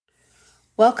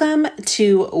Welcome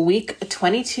to week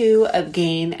 22 of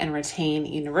Gain and Retain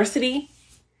University.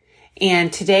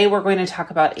 And today we're going to talk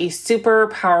about a super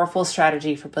powerful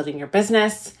strategy for building your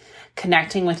business,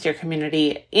 connecting with your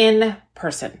community in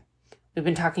person. We've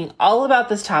been talking all about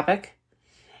this topic,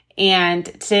 and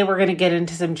today we're going to get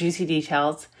into some juicy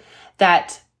details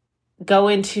that go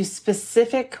into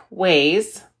specific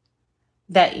ways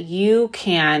that you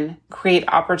can create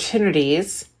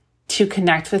opportunities to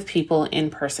connect with people in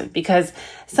person, because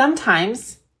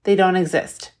sometimes they don't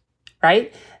exist,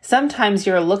 right? Sometimes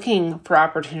you're looking for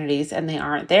opportunities and they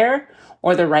aren't there,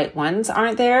 or the right ones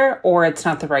aren't there, or it's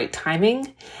not the right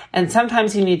timing. And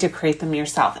sometimes you need to create them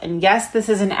yourself. And yes, this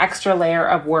is an extra layer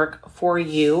of work for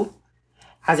you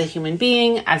as a human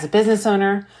being, as a business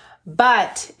owner,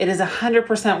 but it is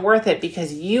 100% worth it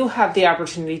because you have the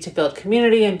opportunity to build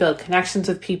community and build connections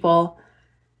with people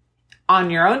on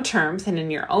your own terms and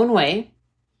in your own way.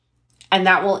 And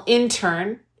that will in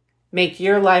turn make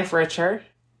your life richer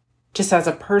just as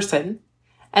a person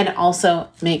and also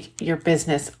make your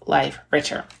business life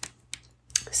richer.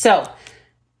 So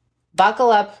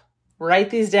buckle up, write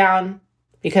these down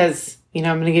because, I'm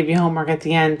going to give you homework at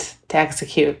the end to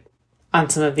execute on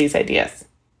some of these ideas.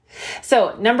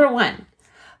 So number 1,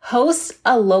 host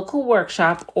a local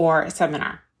workshop or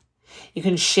seminar. You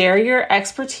can share your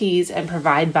expertise and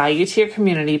provide value to your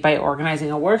community by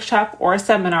organizing a workshop or a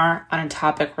seminar on a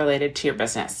topic related to your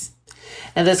business.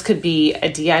 Now, this could be a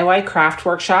DIY craft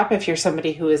workshop if you're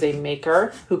somebody who is a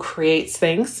maker who creates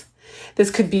things.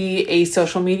 This could be a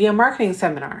social media marketing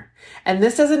seminar. And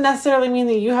this doesn't necessarily mean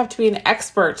that you have to be an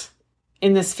expert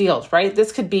in this field, right?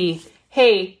 This could be,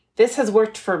 hey, this has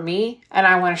worked for me and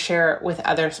I want to share it with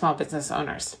other small business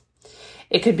owners.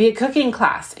 It could be a cooking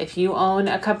class. If you own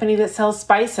a company that sells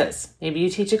spices, maybe you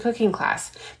teach a cooking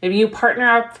class. Maybe you partner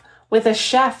up with a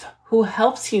chef who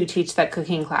helps you teach that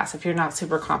cooking class if you're not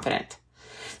super confident.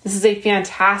 This is a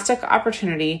fantastic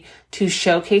opportunity to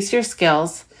showcase your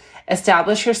skills,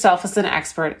 establish yourself as an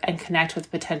expert, and connect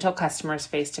with potential customers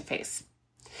face to face.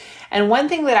 And one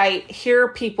thing that I hear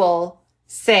people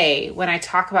say when I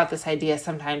talk about this idea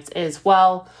sometimes is,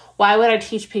 well, why would I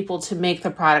teach people to make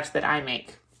the product that I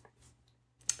make?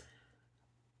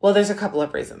 Well, there's a couple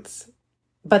of reasons,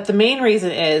 but the main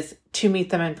reason is to meet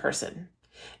them in person.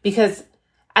 Because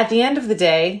at the end of the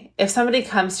day, if somebody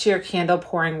comes to your candle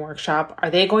pouring workshop, are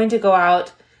they going to go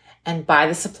out and buy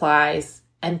the supplies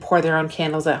and pour their own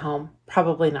candles at home?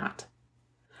 Probably not.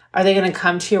 Are they going to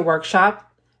come to your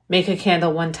workshop, make a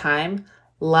candle one time,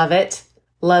 love it,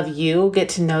 love you, get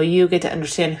to know you, get to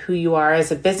understand who you are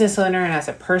as a business owner and as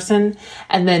a person,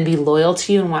 and then be loyal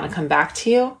to you and want to come back to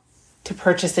you to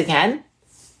purchase again?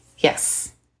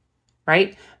 Yes,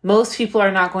 right? Most people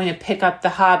are not going to pick up the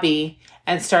hobby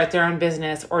and start their own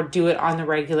business or do it on the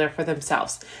regular for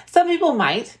themselves. Some people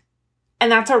might,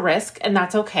 and that's a risk, and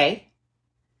that's okay.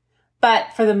 But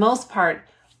for the most part,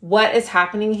 what is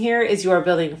happening here is you are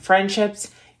building friendships,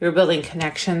 you're building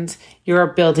connections, you're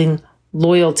building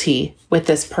loyalty with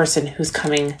this person who's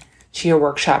coming to your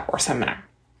workshop or seminar.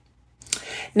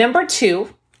 Number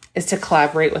 2 is to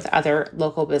collaborate with other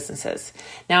local businesses.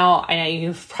 Now, I know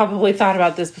you've probably thought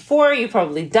about this before, you've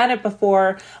probably done it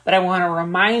before, but I want to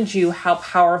remind you how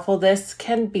powerful this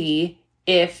can be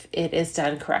if it is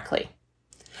done correctly.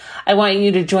 I want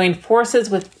you to join forces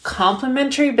with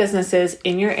complementary businesses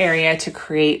in your area to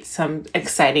create some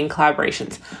exciting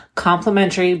collaborations.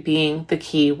 Complementary being the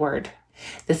key word.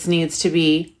 This needs to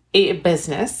be a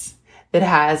business that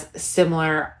has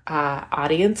similar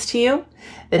audience to you,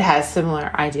 that has similar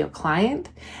ideal client,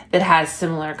 that has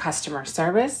similar customer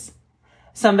service,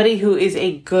 somebody who is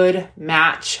a good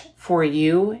match for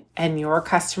you and your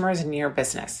customers and your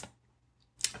business.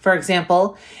 For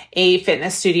example, a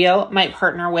fitness studio might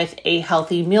partner with a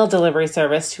healthy meal delivery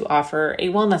service to offer a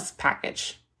wellness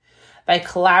package. By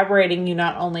collaborating, you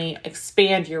not only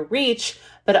expand your reach,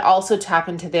 but also tap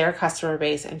into their customer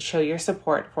base and show your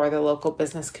support for the local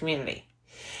business community.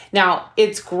 Now,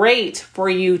 it's great for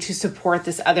you to support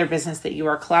this other business that you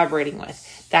are collaborating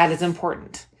with. That is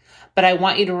important. But I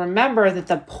want you to remember that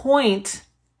the point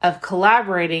of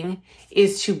collaborating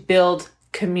is to build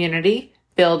community,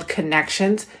 build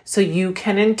connections, so you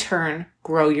can in turn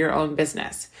grow your own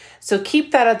business. So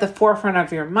keep that at the forefront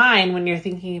of your mind when you're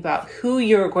thinking about who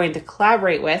you're going to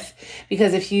collaborate with,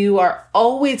 because if you are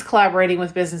always collaborating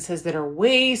with businesses that are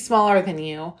way smaller than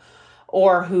you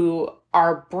or who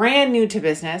are brand new to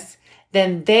business,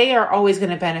 then they are always going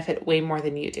to benefit way more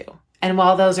than you do. And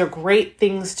while those are great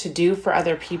things to do for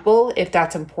other people, if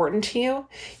that's important to you,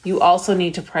 you also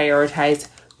need to prioritize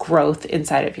growth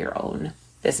inside of your own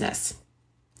business.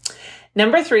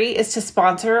 Number 3 is to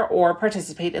sponsor or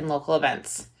participate in local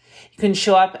events. You can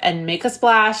show up and make a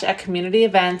splash at community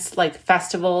events like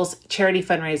festivals, charity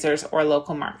fundraisers, or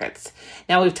local markets.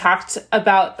 Now, we've talked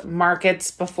about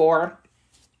markets before,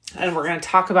 and we're going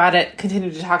to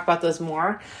continue to talk about those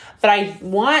more. But I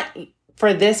want,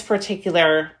 for this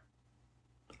particular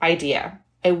idea,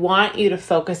 I want you to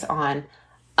focus on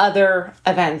other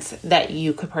events that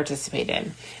you could participate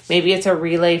in. Maybe it's a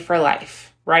Relay for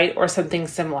Life, right? Or something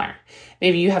similar.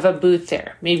 Maybe you have a booth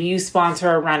there. Maybe you sponsor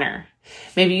a runner.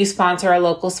 Maybe you sponsor a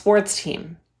local sports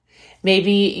team.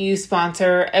 Maybe you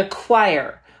sponsor a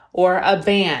choir or a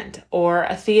band or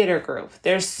a theater group.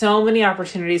 There's so many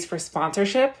opportunities for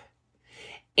sponsorship,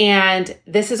 and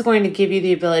this is going to give you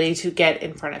the ability to get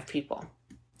in front of people.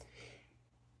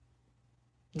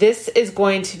 This is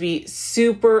going to be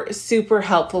super, super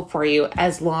helpful for you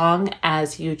as long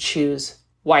as you choose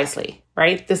wisely,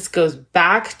 right? This goes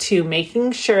back to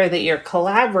making sure that you're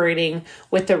collaborating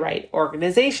with the right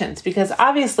organizations, because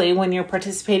obviously when you're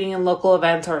participating in local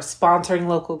events or sponsoring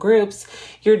local groups,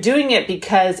 you're doing it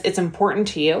because it's important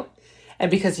to you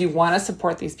and because you want to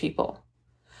support these people.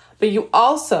 But you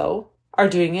also are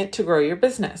doing it to grow your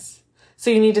business. So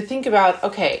you need to think about,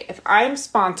 okay, if I'm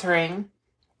sponsoring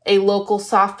a local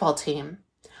softball team,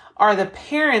 are the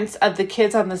parents of the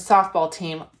kids on the softball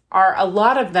team, are a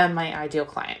lot of them my ideal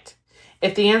client?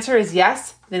 If the answer is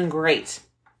yes, then great.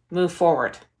 Move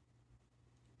forward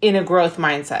in a growth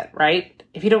mindset, right?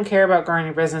 If you don't care about growing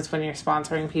your business when you're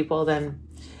sponsoring people, then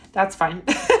that's fine.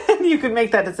 You can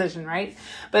make that decision, right?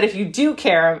 But if you do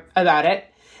care about it,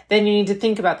 then you need to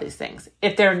think about these things.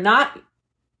 If they're not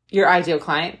your ideal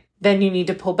client, then you need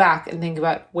to pull back and think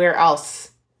about, where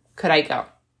else could I go?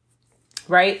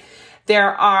 Right?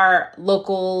 There are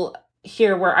local,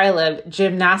 here where I live,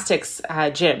 gymnastics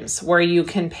gyms where you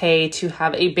can pay to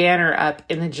have a banner up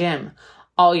in the gym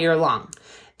all year long.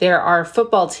 There are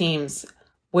football teams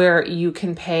where you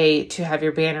can pay to have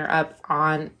your banner up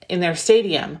in their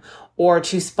stadium, or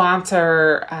to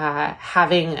sponsor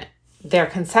having their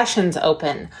concessions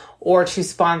open, or to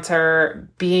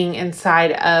sponsor being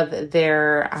inside of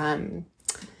their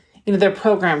their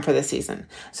program for the season.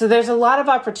 So there's a lot of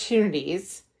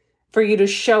opportunities for you to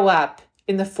show up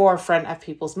in the forefront of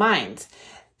people's minds.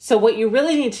 So what you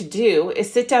really need to do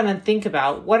is sit down and think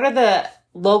about, what are the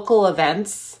local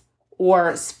events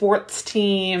or sports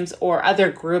teams or other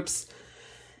groups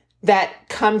that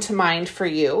come to mind for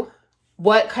you?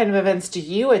 What kind of events do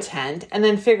you attend? And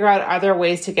then figure out, are there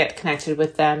ways to get connected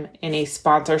with them in a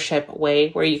sponsorship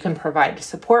way where you can provide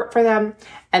support for them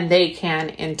and they can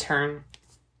in turn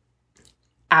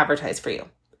advertise for you.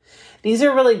 These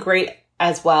are really great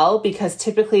as well, because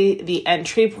typically the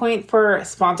entry point for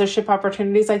sponsorship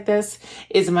opportunities like this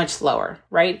is much lower,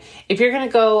 right? If you're going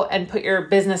to go and put your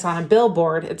business on a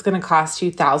billboard, it's going to cost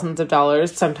you thousands of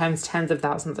dollars, sometimes tens of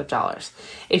thousands of dollars.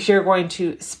 If you're going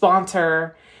to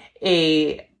sponsor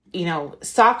a,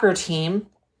 soccer team,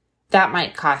 that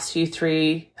might cost you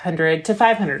 $300 to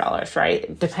 $500,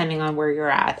 right? Depending on where you're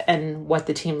at and what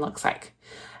the team looks like.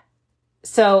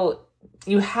 So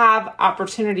you have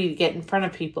opportunity to get in front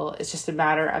of people. It's just a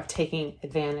matter of taking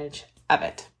advantage of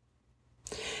it.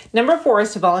 Number 4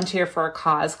 is to volunteer for a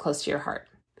cause close to your heart.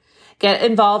 Get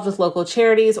involved with local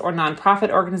charities or nonprofit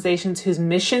organizations whose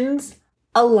missions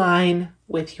align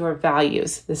with your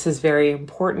values. This is very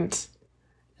important.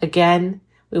 Again,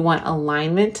 we want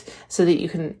alignment so that you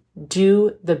can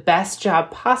do the best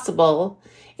job possible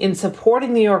in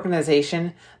supporting the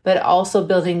organization, but also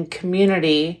building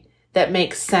community that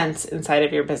makes sense inside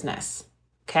of your business.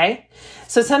 Okay?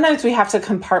 So sometimes we have to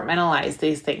compartmentalize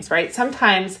these things, right?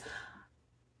 Sometimes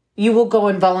you will go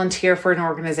and volunteer for an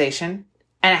organization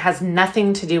and it has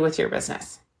nothing to do with your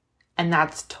business. And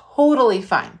that's totally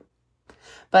fine.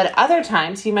 But other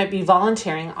times you might be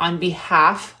volunteering on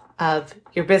behalf of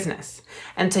your business.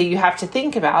 And so you have to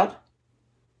think about,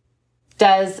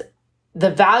 does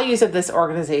the values of this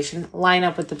organization line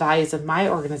up with the values of my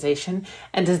organization?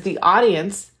 And does the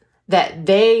audience that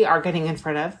they are getting in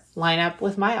front of line up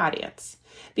with my audience?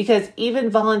 Because even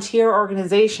volunteer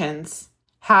organizations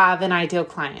have an ideal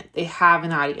client. They have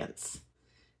an audience.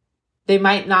 They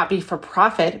might not be for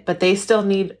profit, but they still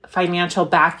need financial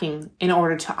backing in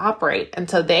order to operate. And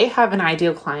so they have an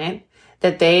ideal client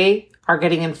that they are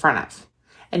getting in front of.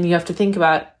 And you have to think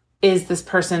about, is this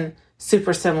person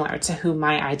super similar to who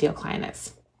my ideal client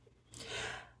is?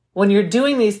 When you're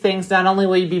doing these things, not only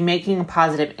will you be making a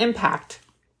positive impact,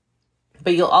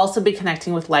 but you'll also be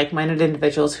connecting with like-minded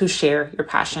individuals who share your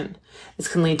passion. This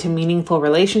can lead to meaningful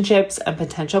relationships and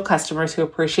potential customers who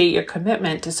appreciate your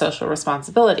commitment to social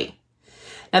responsibility.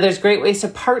 Now, there's great ways to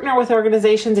partner with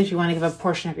organizations if you want to give a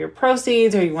portion of your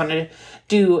proceeds or you want to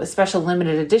do a special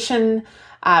limited edition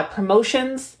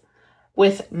promotions.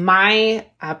 With my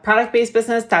product-based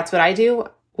business, that's what I do.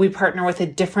 We partner with a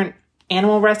different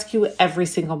animal rescue every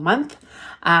single month.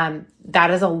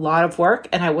 That is a lot of work,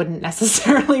 and I wouldn't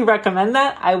necessarily recommend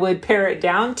that. I would pare it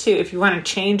down to, if you want to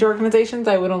change organizations,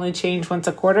 I would only change once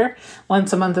a quarter.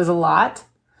 Once a month is a lot.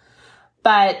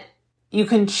 But you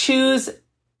can choose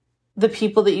the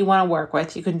people that you want to work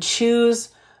with. You can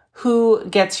choose who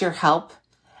gets your help,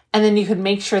 and then you can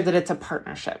make sure that it's a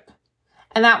partnership.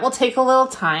 And that will take a little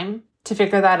time to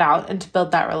figure that out and to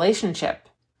build that relationship.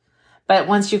 But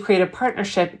once you create a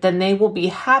partnership, then they will be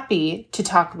happy to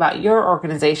talk about your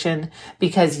organization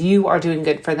because you are doing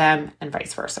good for them and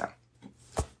vice versa.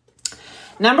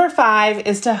 Number 5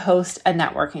 is to host a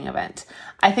networking event.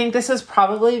 I think this is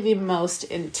probably the most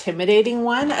intimidating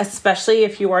one, especially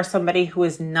if you are somebody who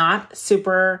is not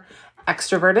super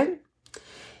extroverted.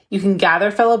 You can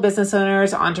gather fellow business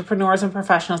owners, entrepreneurs, and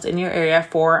professionals in your area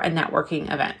for a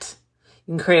networking event.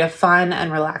 You can create a fun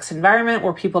and relaxed environment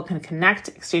where people can connect,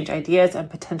 exchange ideas, and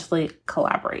potentially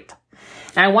collaborate.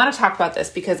 And I want to talk about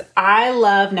this because I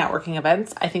love networking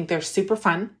events. I think they're super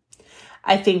fun.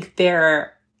 I think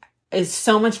there is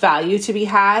so much value to be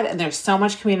had, and there's so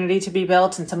much community to be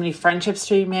built and so many friendships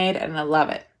to be made, and I love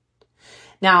it.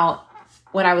 Now,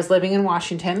 when I was living in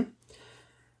Washington,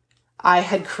 I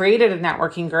had created a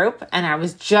networking group, and I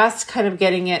was just kind of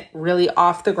getting it really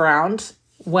off the ground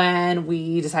when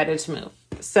we decided to move.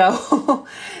 So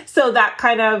that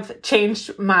kind of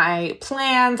changed my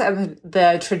plans and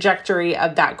the trajectory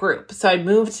of that group. So I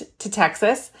moved to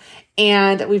Texas,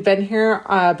 and we've been here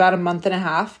about a month and a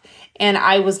half. And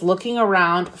I was looking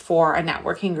around for a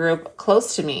networking group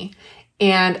close to me.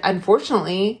 And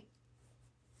unfortunately,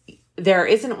 there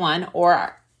isn't one,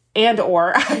 or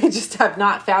I just have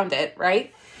not found it,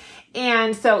 right?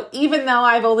 And so even though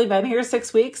I've only been here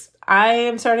 6 weeks, I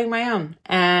am starting my own.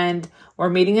 And we're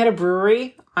meeting at a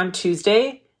brewery on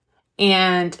Tuesday.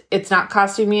 And it's not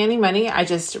costing me any money. I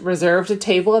just reserved a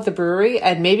table at the brewery,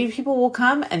 and maybe people will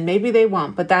come and maybe they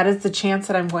won't. But that is the chance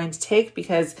that I'm going to take,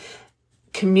 because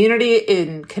community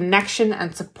in connection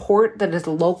and support that is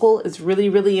local is really,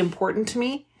 really important to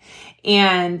me.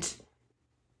 And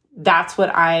that's what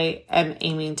I am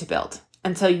aiming to build.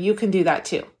 And so you can do that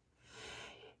too.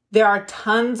 There are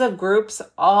tons of groups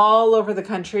all over the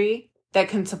country that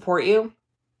can support you.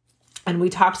 And we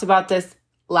talked about this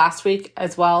last week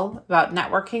as well, about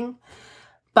networking,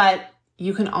 but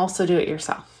you can also do it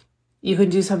yourself. You can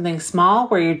do something small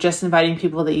where you're just inviting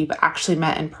people that you've actually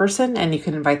met in person, and you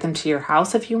can invite them to your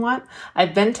house if you want.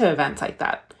 I've been to events like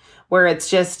that where it's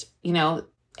just,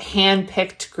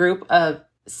 hand-picked group of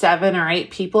 7 or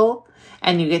 8 people,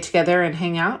 and you get together and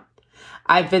hang out.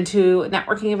 I've been to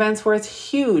networking events where it's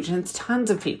huge and it's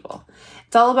tons of people.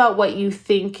 It's all about what you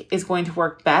think is going to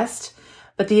work best.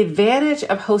 But the advantage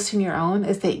of hosting your own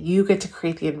is that you get to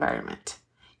create the environment.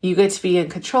 You get to be in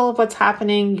control of what's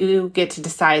happening. You get to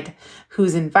decide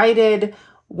who's invited,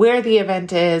 where the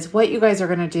event is, what you guys are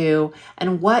going to do,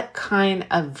 and what kind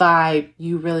of vibe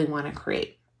you really want to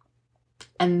create.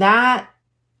 And that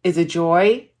is a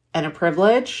joy and a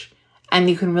privilege. And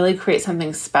you can really create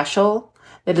something special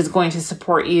that is going to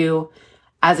support you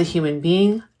as a human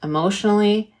being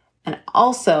emotionally, and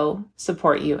also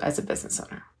support you as a business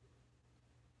owner.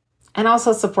 And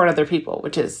also support other people,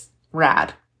 which is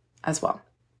rad as well.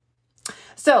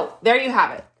 So there you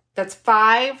have it. That's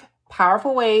 5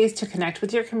 powerful ways to connect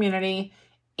with your community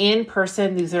in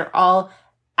person. These are all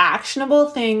actionable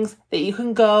things that you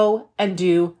can go and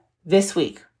do this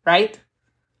week, right?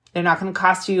 They're not going to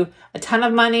cost you a ton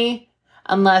of money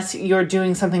unless you're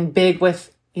doing something big with,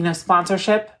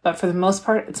 sponsorship. But for the most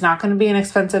part, it's not going to be an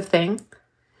expensive thing.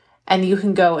 And you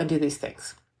can go and do these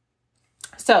things.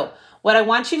 So what I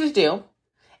want you to do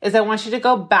is I want you to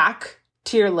go back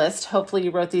to your list. Hopefully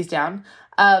you wrote these down,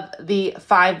 of the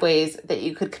 5 ways that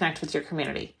you could connect with your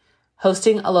community.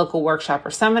 Hosting a local workshop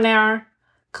or seminar,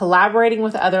 collaborating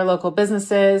with other local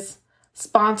businesses,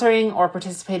 sponsoring or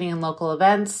participating in local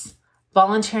events,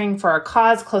 volunteering for a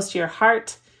cause close to your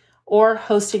heart, or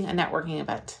hosting a networking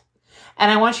event. And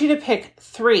I want you to pick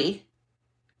 3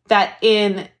 that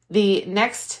in the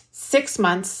next 6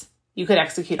 months you could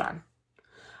execute on.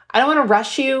 I don't want to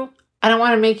rush you. I don't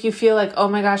want to make you feel like, oh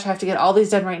my gosh, I have to get all these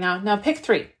done right now. No, pick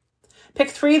 3. Pick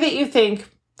 3 that you think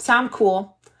sound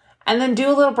cool, and then do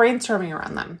a little brainstorming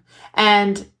around them.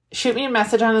 And shoot me a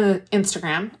message on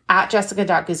Instagram at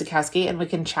jessica.guzikowski, and we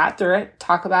can chat through it,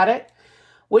 talk about it.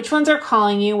 Which ones are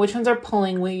calling you? Which ones are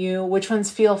pulling with you? Which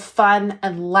ones feel fun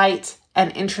and light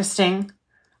and interesting?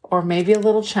 or maybe a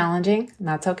little challenging, and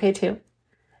that's okay too.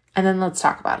 And then let's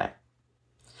talk about it.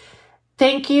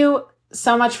 Thank you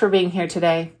so much for being here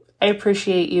today. I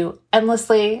appreciate you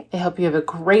endlessly. I hope you have a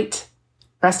great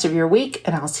rest of your week,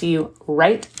 and I'll see you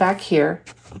right back here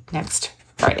next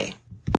Friday.